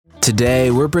Today,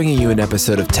 we're bringing you an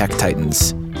episode of Tech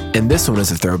Titans, and this one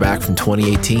is a throwback from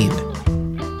 2018.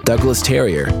 Douglas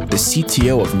Terrier, the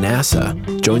CTO of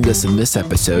NASA, joined us in this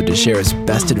episode to share his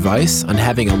best advice on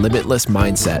having a limitless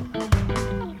mindset.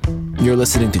 You're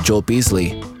listening to Joel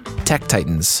Beasley, Tech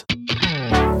Titans.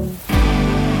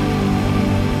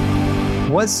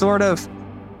 What sort of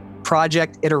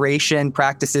project iteration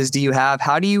practices do you have?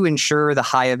 How do you ensure the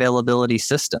high availability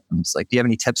systems? Do you have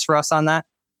any tips for us on that?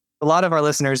 A lot of our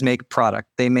listeners make product.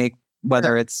 They make,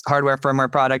 whether it's hardware,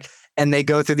 firmware product, and they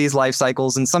go through these life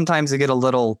cycles, and sometimes they get a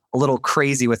little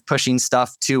crazy with pushing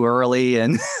stuff too early.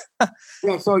 And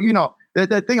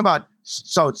the thing about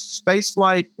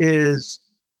spaceflight is,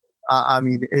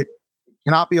 it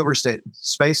cannot be overstated.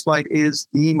 Spaceflight is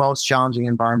the most challenging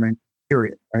environment,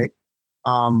 period. Right?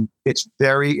 It's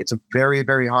a very,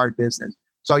 very hard business.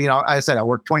 So, as I said, I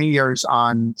worked 20 years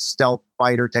on stealth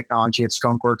fighter technology at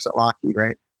Skunkworks at Lockheed,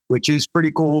 right? Which is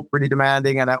pretty cool, pretty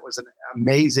demanding, and that was an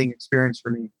amazing experience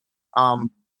for me.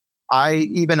 I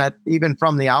even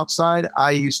from the outside,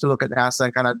 I used to look at NASA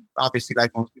and kind of obviously,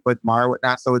 like most people, admire what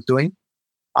NASA was doing,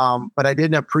 but I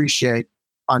didn't appreciate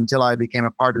until I became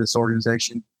a part of this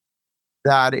organization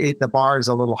that the bar is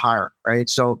a little higher, right?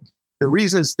 So there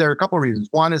are a couple of reasons.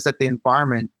 One is that the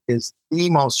environment is the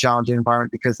most challenging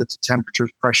environment because it's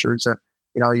temperatures, pressures.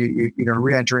 You're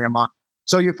re-entering a Mach.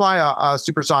 So you fly a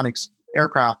supersonic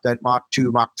aircraft at Mach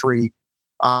 2, Mach 3,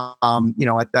 at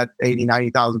that 80,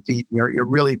 90,000 feet, you're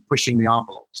really pushing the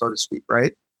envelope, so to speak,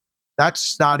 right?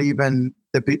 That's not even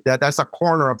that's a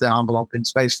corner of the envelope in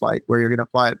spaceflight where you're going to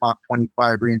fly at Mach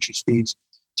 25 re-entry speeds,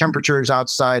 temperatures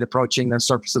outside approaching the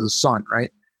surface of the sun,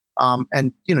 right?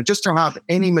 Just to have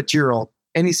any material,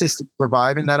 any system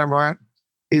survive in that environment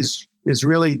is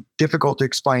really difficult to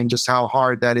explain just how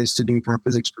hard that is to do from a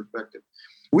physics perspective.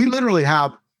 We literally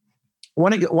have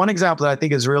one example that I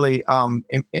think is really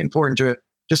important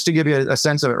just to give you a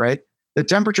sense of it, right? The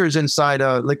temperatures inside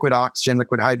a liquid oxygen,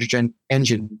 liquid hydrogen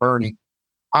engine burning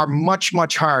are much,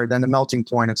 much higher than the melting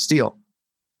point of steel.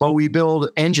 But we build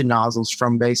engine nozzles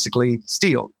from basically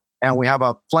steel, and we have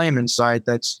a flame inside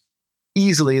that's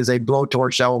easily as a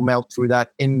blowtorch that will melt through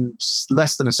that in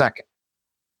less than a second.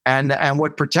 And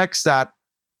what protects that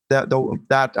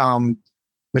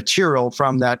material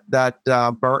from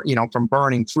from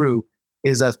burning through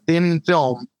is a thin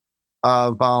film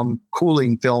of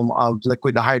cooling film of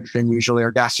liquid hydrogen, usually,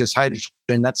 or gaseous hydrogen,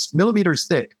 that's millimeters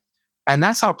thick. And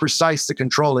that's how precise the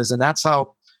control is, and that's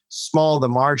how small the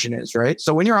margin is, right?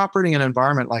 So when you're operating in an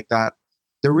environment like that,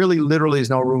 there really literally is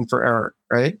no room for error,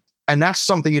 right? And that's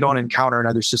something you don't encounter in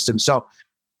other systems. So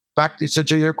back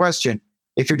to your question,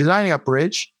 if you're designing a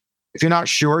bridge, if you're not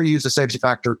sure, you use the safety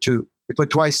factor 2. You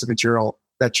put twice the material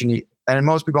that you need. And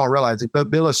most people don't realize it, but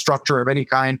build a structure of any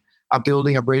kind,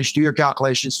 building a bridge, do your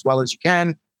calculations as well as you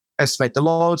can, estimate the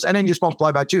loads, and then you just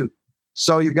multiply by 2.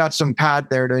 So you've got some pad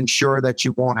there to ensure that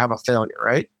you won't have a failure,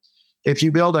 right? If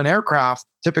you build an aircraft,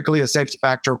 typically a safety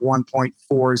factor of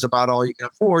 1.4 is about all you can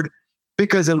afford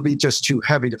because it'll be just too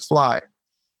heavy to fly.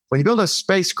 When you build a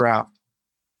spacecraft,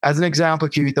 as an example,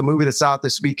 if you read the movie that's out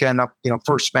this weekend,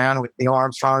 First Man with Neil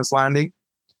Armstrong's landing,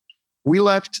 we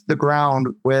left the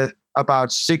ground with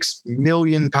about 6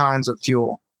 million pounds of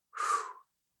fuel.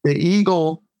 The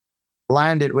Eagle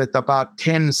landed with about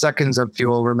 10 seconds of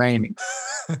fuel remaining.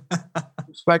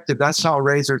 Perspective, that's how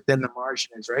razor thin the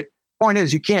margin is, right? Point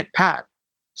is, you can't pad,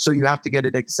 so you have to get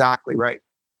it exactly right.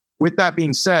 With that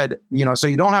being said, so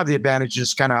you don't have the advantage of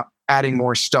just kind of adding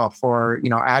more stuff or,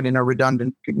 adding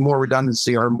more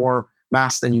redundancy or more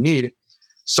mass than you need.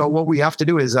 So what we have to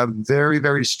do is a very,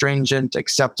 very stringent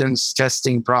acceptance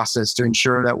testing process to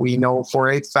ensure that we know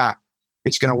for a fact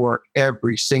it's going to work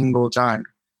every single time.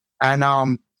 And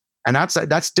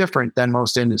that's different than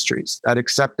most industries that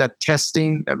accept that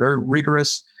testing, a very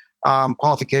rigorous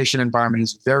qualification environment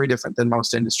is very different than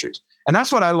most industries. And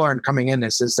that's what I learned coming in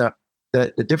this is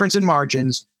the difference in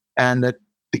margins, and that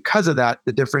because of that,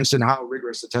 the difference in how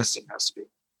rigorous the testing has to be.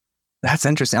 That's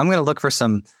interesting. I'm going to look for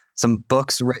some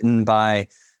books written by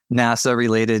NASA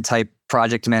related type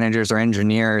project managers or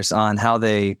engineers on how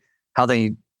they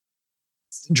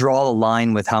draw the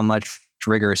line with how much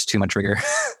rigor is too much rigor.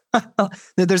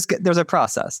 There's a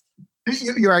process.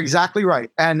 You're exactly right.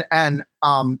 And the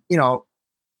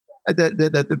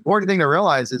important thing to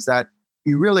realize is that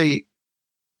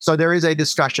so there is a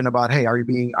discussion about, hey, are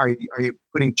you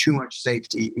putting too much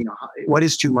safety? What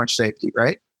is too much safety,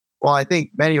 right? Well, I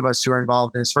think many of us who are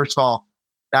involved in this, first of all,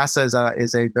 NASA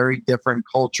is a very different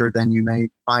culture than you may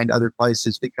find other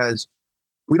places because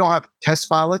we don't have test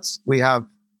pilots. We have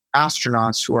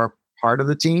astronauts who are part of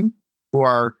the team,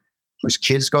 whose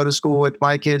kids go to school with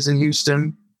my kids in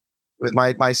Houston. with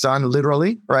my son,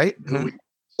 literally, right? Mhm.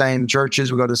 Same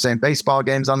churches, we go to the same baseball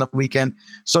games on the weekend.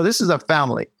 So this is a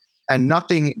family, and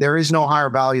there is no higher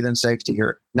value than safety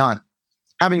here. None.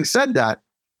 Having said that,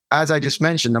 as I just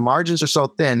mentioned, the margins are so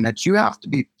thin that you have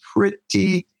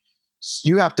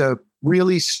to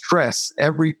really stress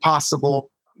every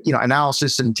possible,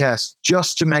 analysis and test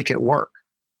just to make it work.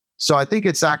 So I think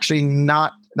it's actually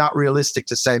not realistic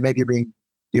to say maybe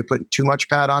you're putting too much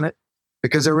pad on it,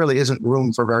 because there really isn't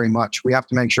room for very much. We have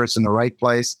to make sure it's in the right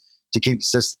place to keep the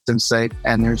system safe,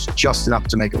 and there's just enough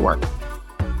to make it work.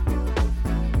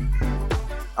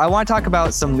 I want to talk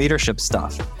about some leadership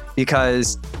stuff,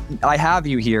 because I have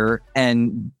you here,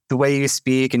 and the way you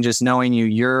speak and just knowing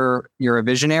you're a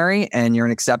visionary and you're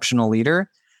an exceptional leader.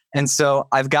 And so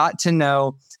I've got to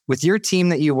know, with your team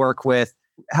that you work with,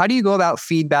 how do you go about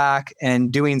feedback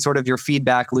and doing sort of your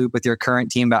feedback loop with your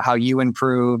current team about how you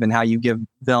improve and how you give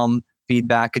them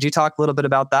feedback? Could you talk a little bit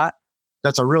about that?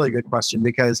 That's a really good question,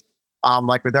 because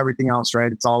like with everything else,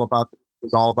 right? It's all about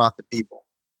the people.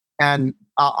 And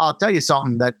I'll tell you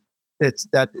something that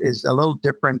is a little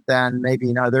different than maybe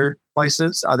in other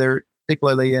places,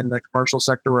 particularly in the commercial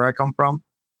sector where I come from.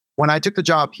 When I took the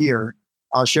job here,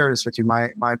 I'll share this with you.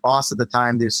 My boss at the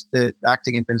time, the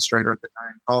acting administrator at the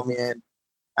time, called me in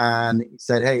and he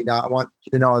said, "Hey, now I want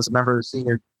you to know, as a member of the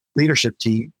senior leadership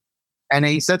team," and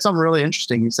he said something really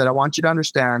interesting. He said, "I want you to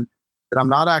understand that I'm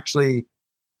not actually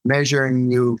measuring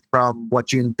you from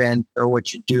what you invent or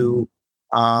what you do,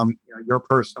 your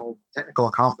personal technical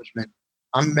accomplishment.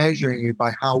 I'm measuring you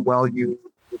by how well you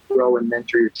grow and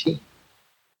mentor your team."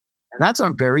 And that's a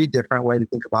very different way to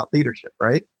think about leadership,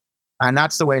 right? And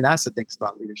that's the way NASA thinks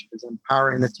about leadership, is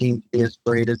empowering the team to be as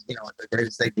great as, the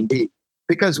greatest they can be.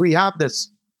 Because we have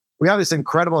this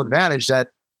incredible advantage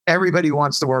that everybody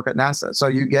wants to work at NASA. So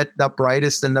you get the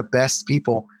brightest and the best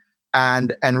people.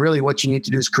 And really what you need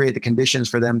to do is create the conditions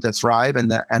for them to thrive,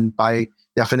 and by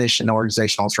definition, the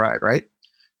organization will thrive, right?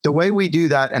 The way we do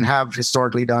that, and have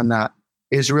historically done that,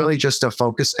 is really just to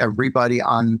focus everybody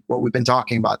on what we've been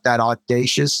talking about, that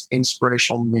audacious,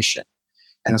 inspirational mission.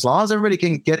 And as long as everybody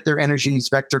can get their energies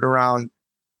vectored around,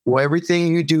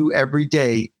 everything you do every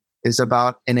day is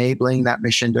about enabling that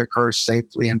mission to occur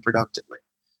safely and productively.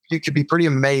 You could be pretty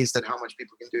amazed at how much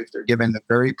people can do if they're given a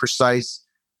very precise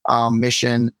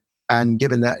mission, and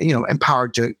given that,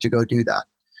 empowered to go do that.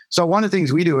 So one of the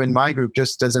things we do in my group,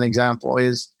 just as an example,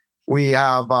 is we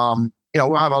have,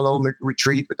 we'll have a little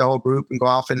retreat with the whole group and go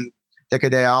off and take a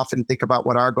day off and think about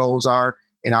what our goals are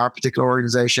in our particular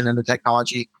organization and the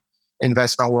technology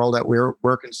investment world that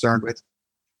we're concerned with.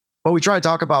 But we try to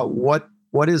talk about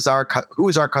who is our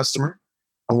customer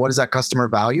and what is that customer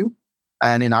value.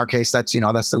 And in our case, that's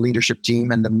the leadership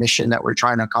team and the mission that we're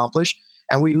trying to accomplish.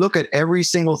 And we look at every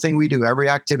single thing we do, every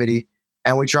activity,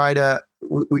 and we try to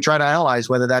analyze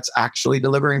whether that's actually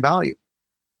delivering value.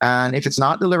 And if it's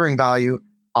not delivering value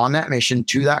on that mission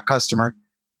to that customer,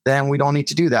 then we don't need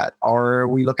to do that. Or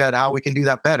we look at how we can do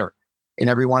that better in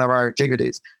every one of our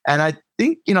activities. And I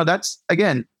think,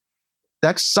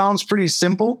 that sounds pretty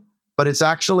simple, but it's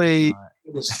actually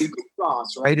the secret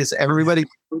sauce, right? Is everybody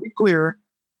pretty clear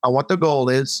on what the goal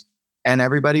is, and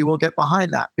everybody will get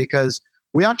behind that, because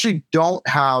we actually don't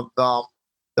have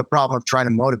the problem of trying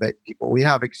to motivate people. We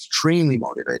have extremely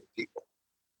motivated people.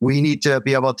 We need to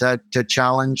be able to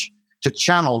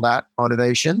channel that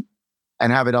motivation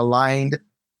and have it aligned,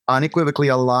 unequivocally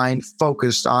aligned,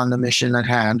 focused on the mission at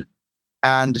hand,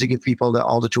 and to give people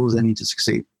all the tools they need to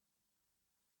succeed.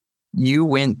 You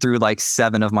went through like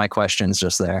 7 of my questions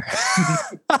just there.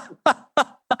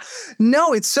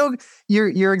 No, it's so,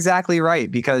 you're exactly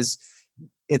right, because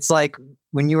it's like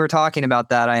when you were talking about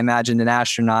that, I imagined an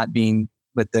astronaut being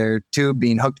with their tube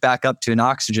being hooked back up to an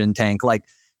oxygen tank. Like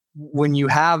when you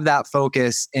have that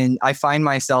focus, and I find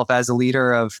myself as a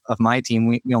leader of my team,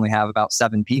 we only have about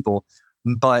 7 people,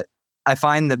 but I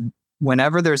find that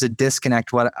whenever there's a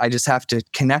disconnect, I just have to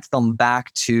connect them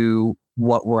back to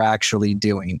what we're actually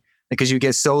doing, because you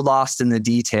get so lost in the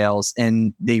details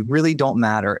and they really don't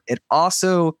matter. It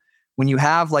also, when you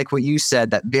have, like what you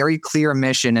said, that very clear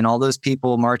mission and all those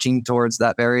people marching towards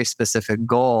that very specific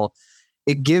goal,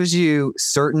 it gives you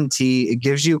certainty. It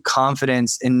gives you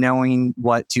confidence in knowing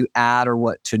what to add or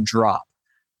what to drop,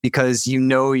 because you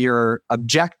know your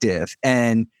objective.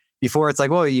 And before, it's like,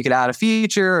 well, you could add a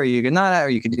feature, or you could not add, or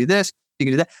you could do this, you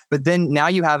could do that. But then now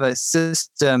you have a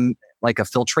system, like a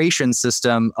filtration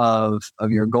system of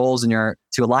your goals and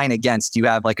to align against. You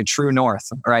have like a true north,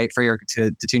 right, for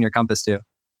to tune your compass to.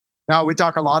 Now, we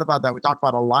talk a lot about that. We talk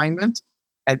about alignment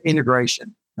and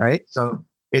integration, right? So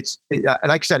it's like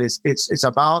I said, it's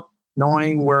about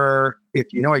knowing where,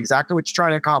 if you know exactly what you're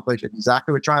trying to accomplish,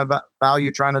 exactly what value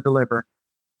you're trying to deliver,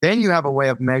 then you have a way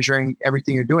of measuring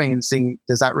everything you're doing and seeing,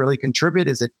 does that really contribute?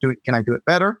 Can I do it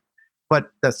better?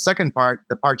 But the second part,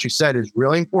 the part you said is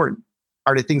really important,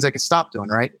 are the things I can stop doing,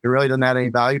 right? If it really doesn't add any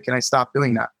value, can I stop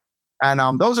doing that?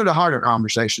 And those are the harder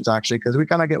conversations, actually, because we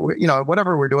kind of get,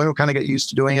 whatever we're doing, we kind of get used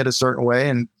to doing it a certain way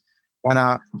and want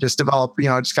to just develop,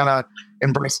 just kind of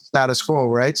embrace the status quo,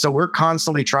 right? So we're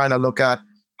constantly trying to look at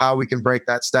how we can break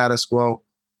that status quo.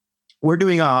 We're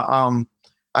doing an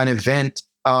event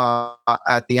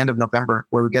at the end of November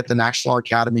where we get the National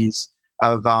Academies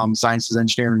of Sciences,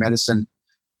 Engineering, and Medicine,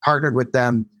 partnered with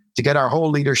them to get our whole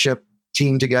leadership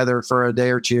team together for a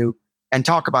day or two and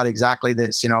talk about exactly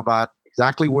this, about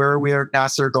exactly where we are at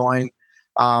NASA going,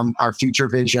 our future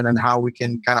vision, and how we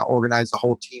can kind of organize the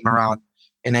whole team around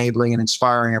enabling and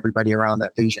inspiring everybody around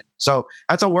that vision. So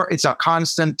it's a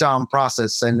constant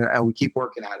process, and we keep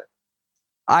working at it.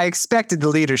 I expected the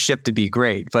leadership to be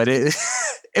great, but it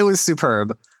was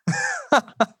superb.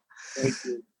 Thank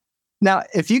you. Now,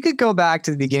 if you could go back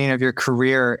to the beginning of your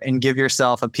career and give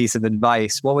yourself a piece of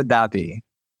advice, what would that be?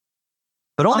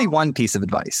 But only one piece of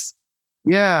advice.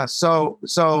 Yeah. So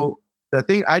the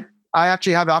thing, I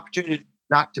actually have the opportunity,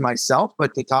 not to myself,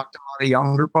 but to talk to a lot of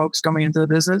younger folks coming into the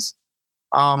business.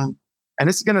 And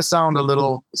this is going to sound a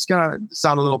little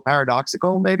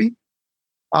paradoxical, maybe.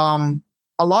 A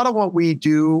lot of what we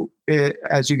do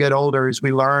as you get older is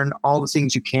we learn all the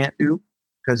things you can't do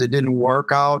because it didn't work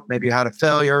out. Maybe you had a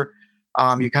failure.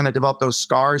 You kind of develop those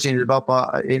scars, and you develop,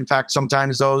 in fact,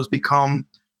 sometimes those become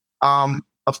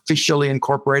officially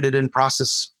incorporated in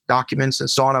process documents and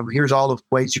so on. Here's all the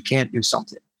ways you can't do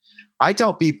something. I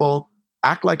tell people,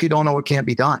 act like you don't know what can't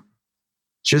be done.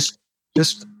 Just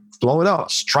blow it up.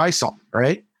 Just try something,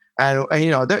 right? And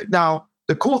now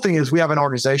the cool thing is we have an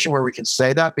organization where we can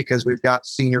say that because we've got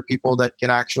senior people that can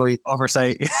actually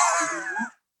oversight.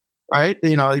 Right?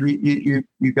 You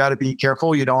got to be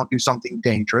careful. You don't do something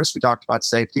dangerous. We talked about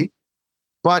safety,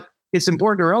 but it's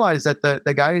important to realize that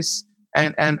the guys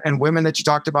and women that you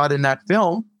talked about in that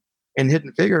film, in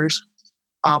Hidden Figures,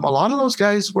 a lot of those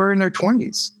guys were in their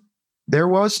 20s. There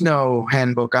was no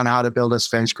handbook on how to build a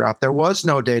spacecraft. There was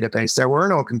no database. There were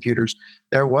no computers.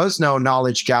 There was no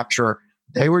knowledge capture.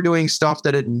 They were doing stuff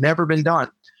that had never been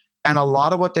done. And a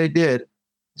lot of what they did,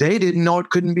 they didn't know it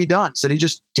couldn't be done. So they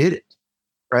just did it,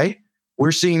 right?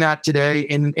 We're seeing that today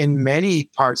in many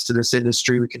parts of this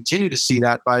industry. We continue to see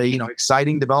that by,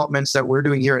 exciting developments that we're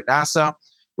doing here at NASA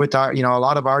with our, a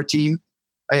lot of our team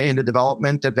in the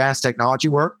development, advanced technology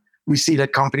work. We see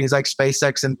that companies like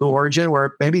SpaceX and Blue Origin,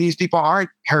 where maybe these people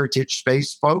aren't heritage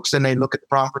space folks and they look at the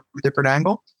problem from a different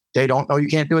angle. They don't know you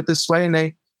can't do it this way, and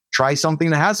they try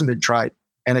something that hasn't been tried.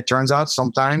 And it turns out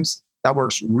sometimes that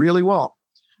works really well.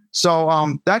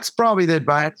 So that's probably the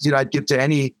advice that I'd give to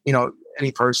any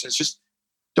person. It's just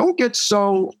don't get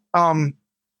so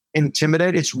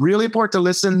intimidated. It's really important to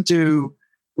listen to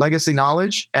legacy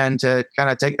knowledge and to kind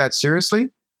of take that seriously,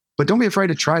 but don't be afraid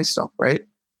to try stuff, right?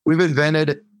 We've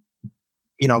invented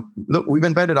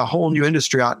a whole new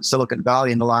industry out in Silicon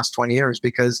Valley in the last 20 years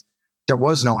because there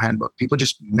was no handbook. People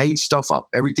just made stuff up.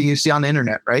 Everything you see on the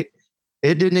internet, right?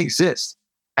 It didn't exist.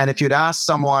 And if you'd asked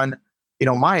someone,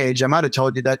 my age, I might have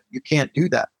told you that you can't do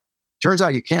that. Turns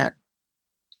out you can.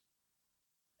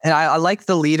 And I like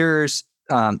the leaders.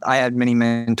 I had many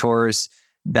mentors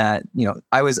that,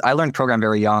 I learned to program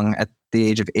very young at the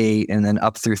age of 8 and then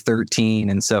up through 13.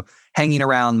 And so hanging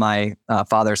around my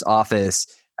father's office,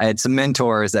 I had some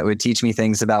mentors that would teach me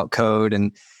things about code.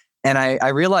 And I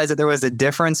realized that there was a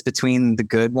difference between the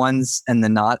good ones and the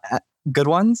not good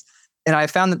ones. And I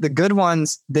found that the good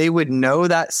ones, they would know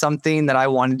that something that I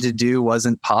wanted to do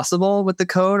wasn't possible with the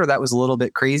code, or that was a little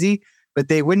bit crazy, but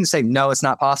they wouldn't say, no, it's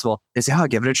not possible. They say,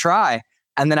 give it a try.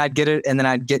 And then I'd get it. And then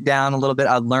I'd get down a little bit.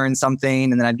 I'd learn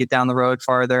something. And then I'd get down the road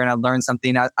farther and I'd learn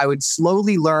something. I would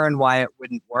slowly learn why it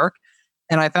wouldn't work.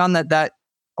 And I found that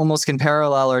almost can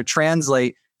parallel or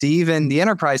translate to even the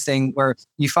enterprise thing, where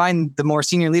you find the more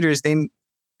senior leaders,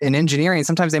 in engineering,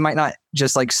 sometimes they might not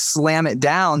just slam it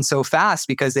down so fast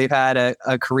because they've had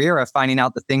a career of finding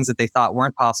out the things that they thought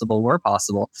weren't possible were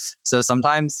possible. So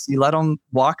sometimes you let them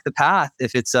walk the path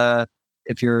if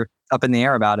you're up in the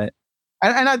air about it.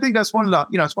 And I think that's one of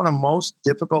it's one of the most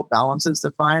difficult balances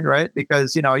to find, right?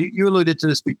 Because, you alluded to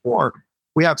this before.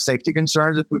 We have safety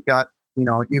concerns if we've got,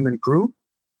 human crew.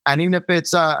 And even if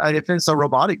it's a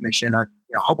robotic mission, a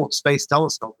Hubble Space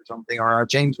Telescope or something, or a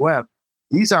James Webb,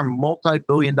 these are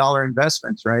multi-billion-dollar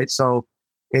investments, right? So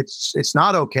it's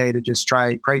not okay to just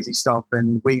try crazy stuff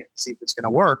and wait and see if it's going to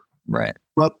work. Right.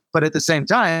 But at the same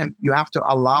time, you have to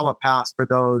allow a path for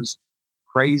those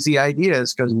crazy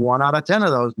ideas because 1 out of 10 of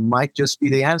those might just be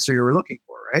the answer you were looking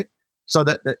for, right? So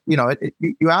that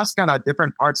you ask kind of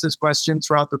different parts of this question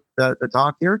throughout the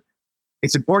talk here.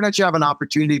 It's important that you have an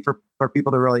opportunity for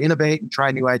people to really innovate and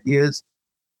try new ideas,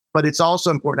 but it's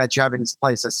also important that you have in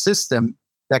place a system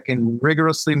that can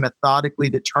rigorously, methodically,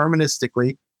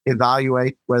 deterministically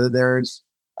evaluate whether there's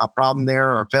a problem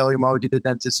there or a failure mode you didn't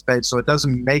anticipate, so it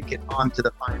doesn't make it onto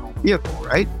the final vehicle,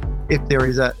 right? If there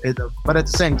is but at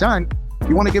the same time,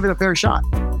 you want to give it a fair shot.